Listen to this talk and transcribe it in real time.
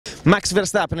Max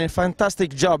Verstappen, a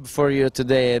fantastic job for you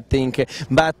today, I think.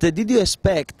 But did you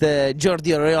expect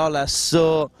Jordi Oriola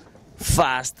so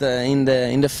fast in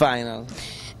the final?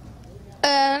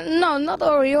 No, not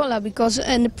Oriola, because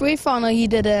in the pre-final he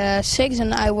did a 6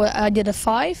 and I did a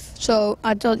 5. So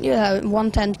I thought, yeah,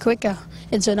 1/10 quicker,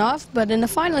 it's enough. But in the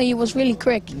final he was really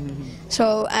quick.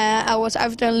 So I was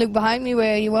after and looked behind me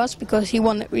where he was, because he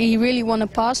really wanted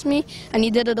to pass me, and he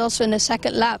did it also in the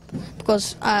second lap,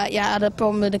 because yeah, I had a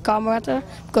problem with the carburetor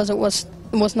because it was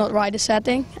not right the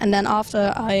setting, and then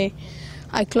after I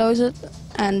closed it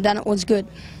and then it was good.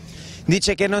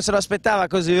 Dice che non se lo aspettava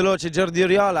così veloce Jordi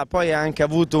Oriola, poi ha anche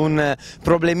avuto un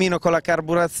problemino con la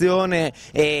carburazione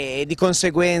e di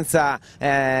conseguenza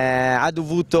ha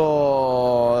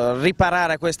dovuto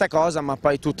riparare questa cosa, ma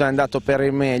poi tutto è andato per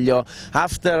il meglio.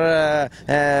 After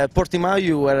Portimao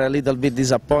you were a little bit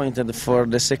disappointed for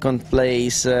the second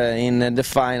place in the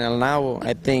final. Now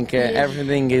I think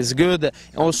everything is good,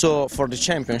 also for the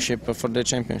championship.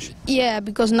 Yeah,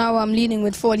 because now I'm leading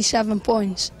with 47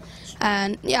 points.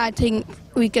 And yeah, I think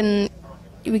we can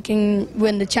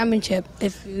win the championship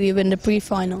if we win the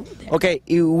pre-final. Okay,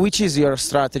 which is your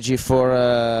strategy for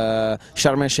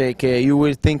Sharm el-Sheikh? You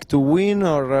will think to win,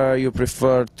 or you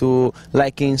prefer to,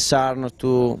 like in Sarno,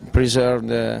 to preserve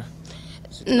the...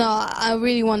 No, I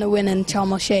really want to win in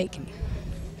Sharm el-Sheikh.